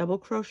double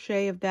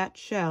crochet of that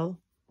shell,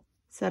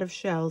 set of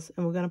shells,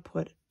 and we're going to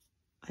put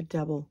a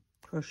double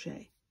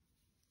crochet.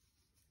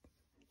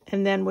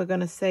 And then we're going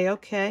to say,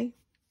 okay,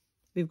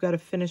 we've got to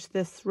finish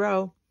this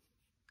row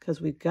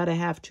because we've got to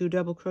have 2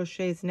 double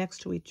crochets next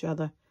to each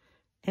other.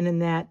 And in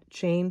that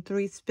chain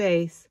 3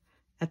 space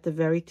at the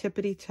very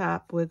tippity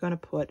top, we're going to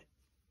put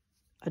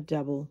a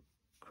double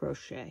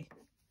crochet.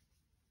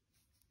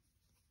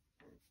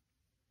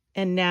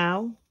 And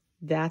now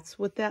that's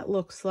what that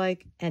looks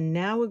like. And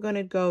now we're going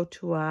to go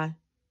to our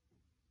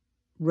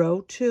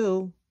row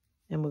 2,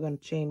 and we're going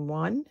to chain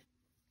 1,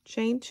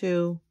 chain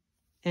 2,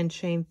 and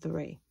chain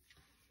 3.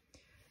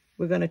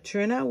 We're going to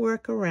turn our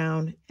work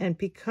around, and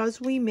because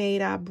we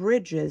made our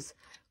bridges,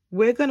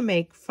 we're going to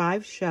make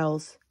 5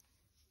 shells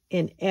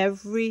on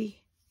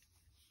every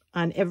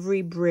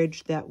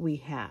bridge that we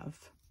have.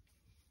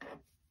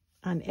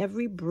 On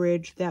every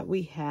bridge that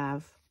we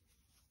have,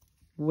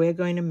 we're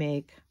going to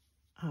make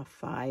our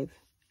 5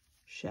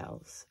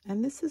 shells.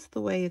 And this is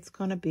the way it's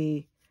going to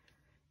be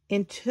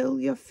until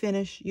you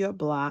finish your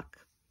block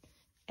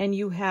and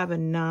you have a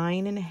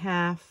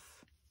 9.5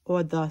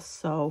 or thus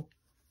so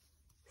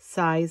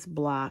size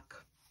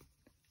block,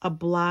 a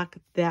block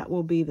that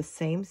will be the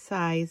same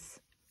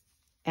size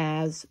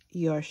as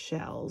your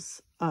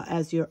shells,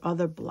 as your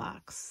other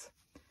blocks.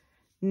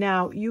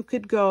 Now you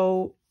could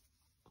go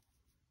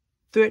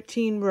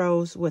 13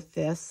 rows with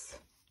this,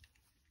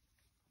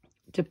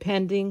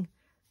 depending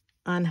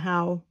on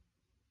how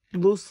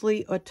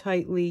loosely or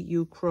tightly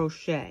you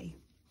crochet.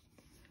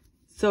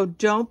 So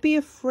don't be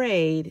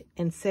afraid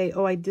and say,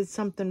 oh, I did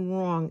something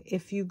wrong.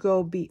 If you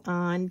go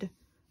beyond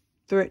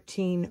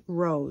 13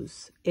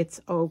 rows,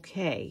 it's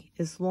okay.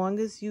 As long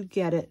as you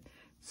get it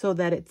so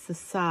that it's the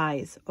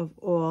size of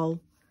all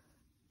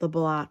the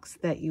blocks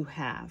that you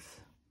have.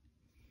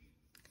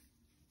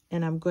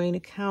 And I'm going to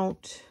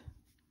count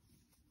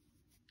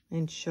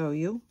and show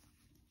you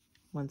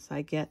once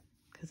I get,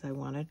 because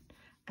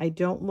I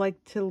don't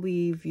like to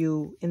leave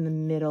you in the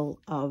middle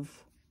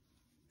of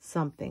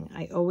something.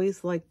 I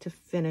always like to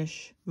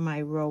finish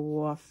my row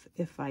off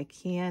if I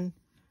can.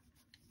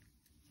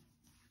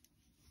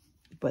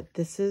 But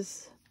this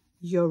is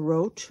your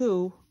row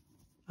 2,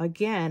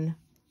 again,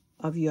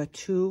 of your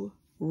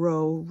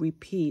 2-row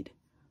repeat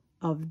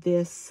of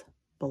this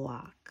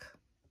block.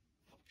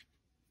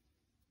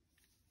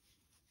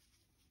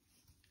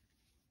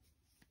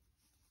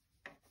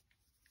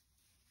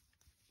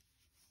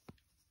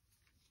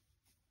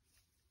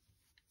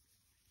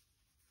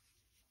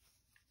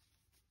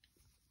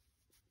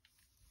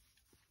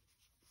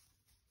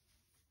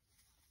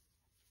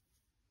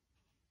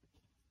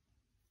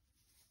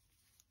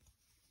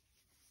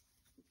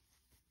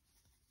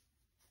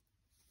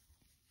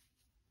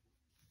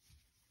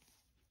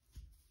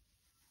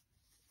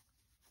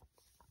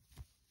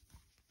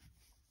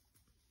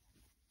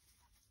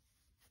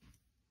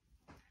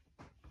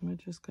 We're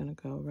just going to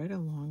go right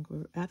along.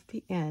 We're at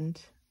the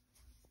end,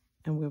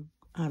 and we're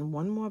on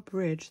one more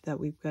bridge that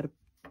we've got to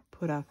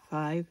put our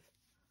 5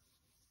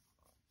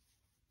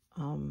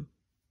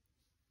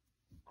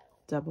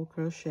 double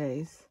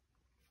crochets.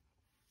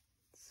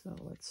 So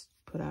let's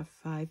put our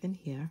 5 in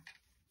here.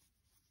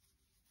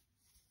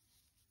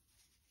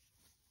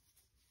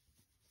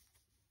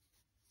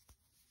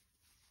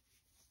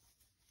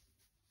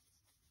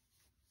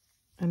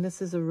 And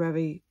this is a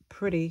very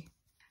pretty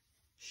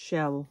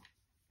shell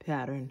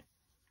pattern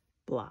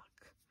block.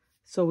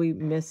 So we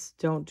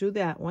don't do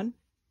that one.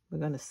 We're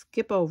going to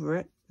skip over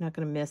it. Not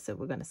going to miss it.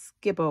 We're going to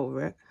skip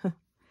over it.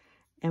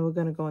 And we're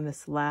going to go in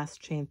this last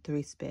chain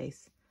 3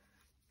 space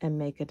and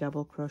make a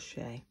double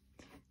crochet.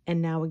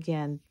 And now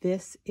again,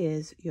 this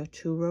is your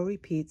 2-row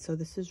repeat. So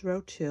this is row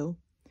 2.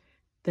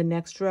 The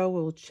next row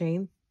will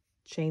chain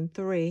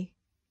 3.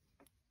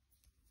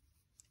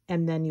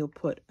 And then you'll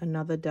put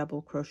another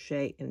double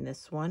crochet in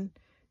this one,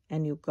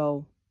 and you'll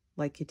go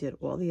like you did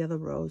all the other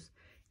rows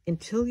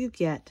until you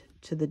get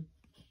to the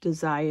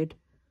desired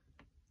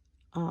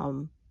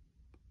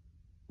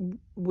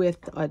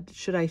width, or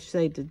should I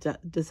say the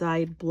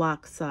desired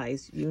block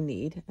size you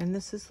need. And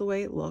this is the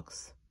way it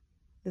looks.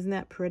 Isn't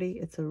that pretty?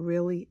 It's a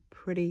really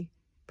pretty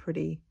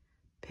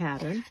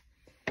pattern.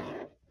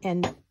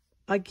 And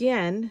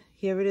again,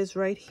 here it is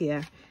right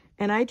here.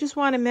 And I just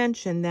want to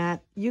mention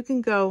that you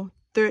can go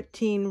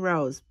 13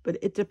 rows, but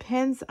it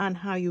depends on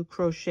how you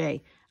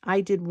crochet.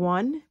 I did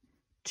 1,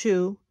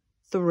 2,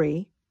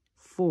 3,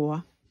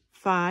 4,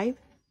 5,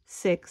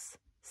 6,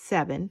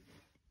 7,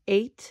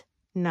 8,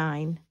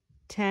 9,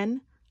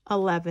 10,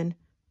 11,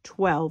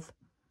 12,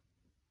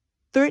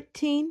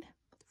 13,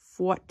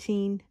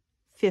 14,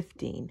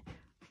 15.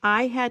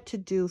 I had to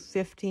do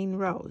 15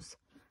 rows.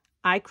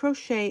 I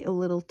crochet a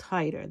little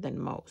tighter than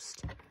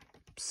most.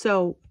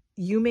 So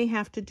you may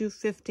have to do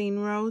 15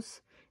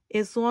 rows.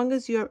 As long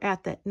as you're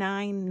at that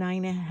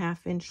 9.5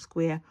 inch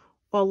square,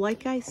 or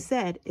like I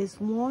said,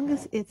 as long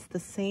as it's the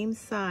same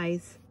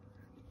size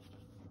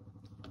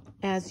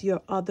as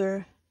your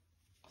other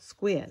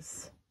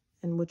squares,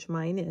 and which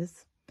mine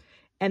is.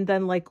 And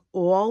then like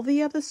all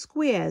the other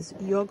squares,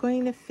 you're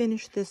going to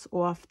finish this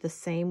off the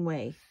same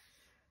way.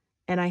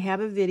 And I have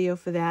a video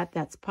for that.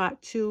 That's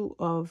part 2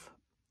 of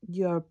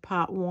your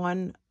part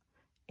 1,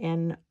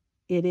 and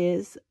it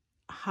is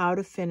how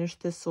to finish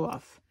this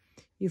off.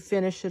 You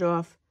finish it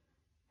off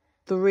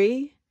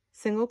 3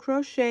 single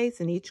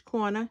crochets in each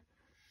corner,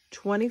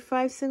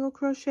 25 single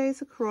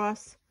crochets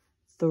across,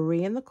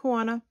 3 in the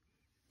corner,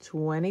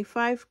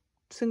 25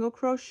 single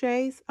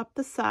crochets up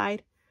the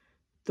side,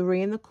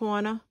 3 in the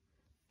corner,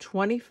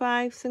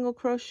 25 single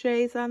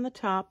crochets on the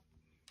top,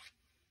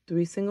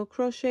 3 single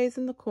crochets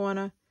in the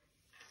corner,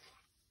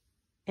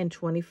 and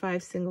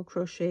 25 single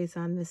crochets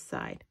on this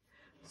side.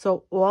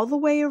 So all the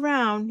way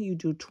around, you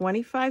do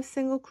 25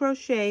 single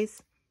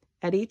crochets.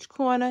 At each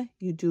corner,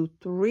 you do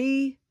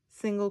 3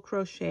 single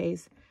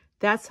crochets.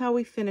 That's how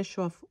we finish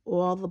off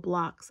all the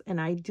blocks. And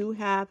I do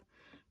have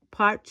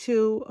part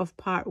 2 of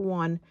part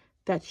 1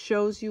 that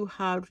shows you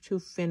how to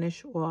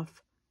finish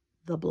off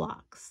the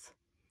blocks.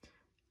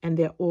 And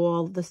they're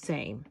all the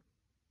same.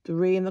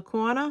 3 in the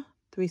corner,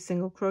 3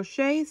 single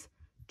crochets,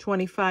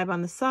 25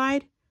 on the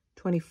side,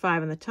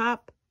 25 on the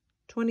top,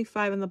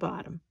 25 on the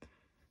bottom.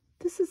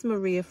 This is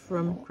Maria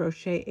from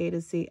Crochet A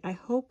to Z. I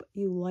hope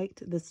you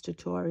liked this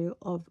tutorial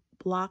of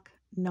block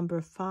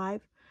number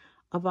 5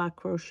 of our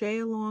Crochet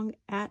Along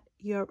at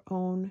Your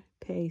Own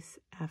Pace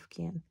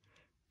Afghan.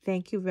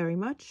 Thank you very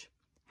much.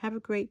 Have a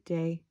great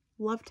day.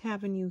 Loved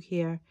having you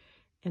here.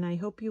 And I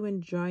hope you're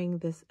enjoying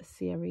this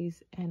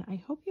series. And I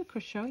hope you're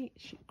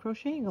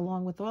crocheting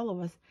along with all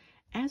of us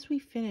as we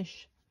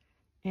finish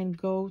and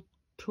go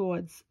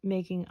towards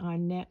making our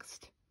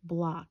next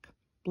block.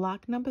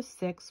 Block number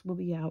 6 will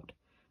be out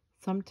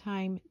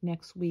sometime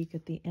next week,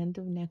 at the end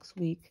of next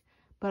week.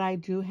 But I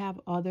do have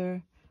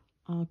other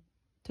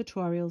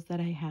tutorials that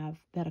I have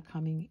that are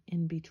coming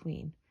in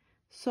between.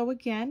 So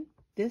again,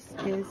 this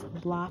is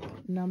block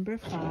number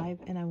 5,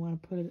 and I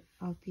want to put it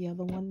out the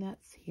other one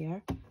that's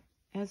here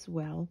as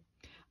well.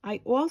 I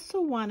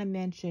also want to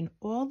mention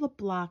all the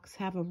blocks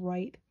have a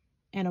right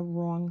and a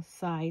wrong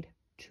side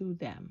to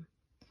them.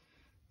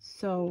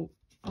 So,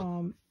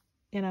 and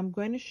I'm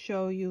going to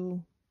show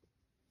you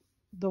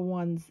the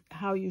ones,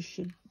 how you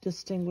should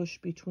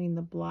distinguish between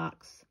the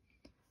blocks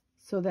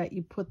so that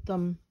you put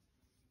them,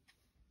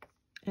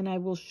 and I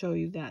will show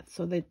you that,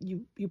 so that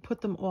you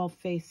put them all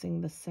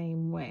facing the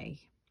same way.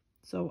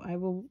 So I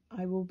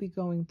will be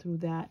going through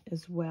that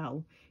as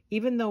well.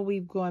 Even though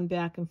we've gone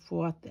back and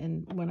forth,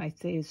 and when I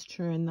say is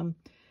turn them,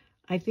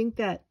 I think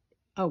that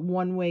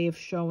one way of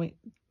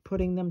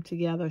putting them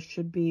together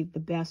could be the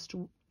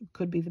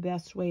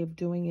best way of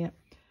doing it.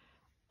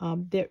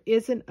 There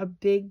isn't a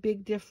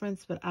big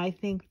difference, but I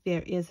think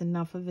there is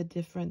enough of a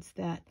difference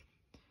that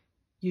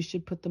you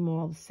should put them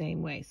all the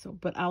same way. So,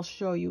 but I'll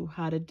show you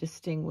how to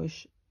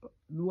distinguish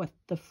what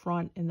the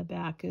front and the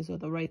back is, or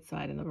the right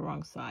side and the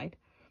wrong side.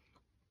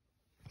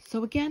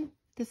 So again,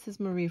 this is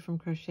Marie from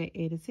Crochet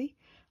A to Z.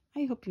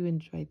 I hope you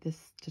enjoyed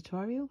this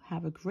tutorial.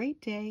 Have a great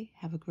day.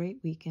 Have a great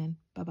weekend.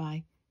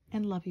 Bye-bye,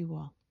 and love you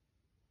all.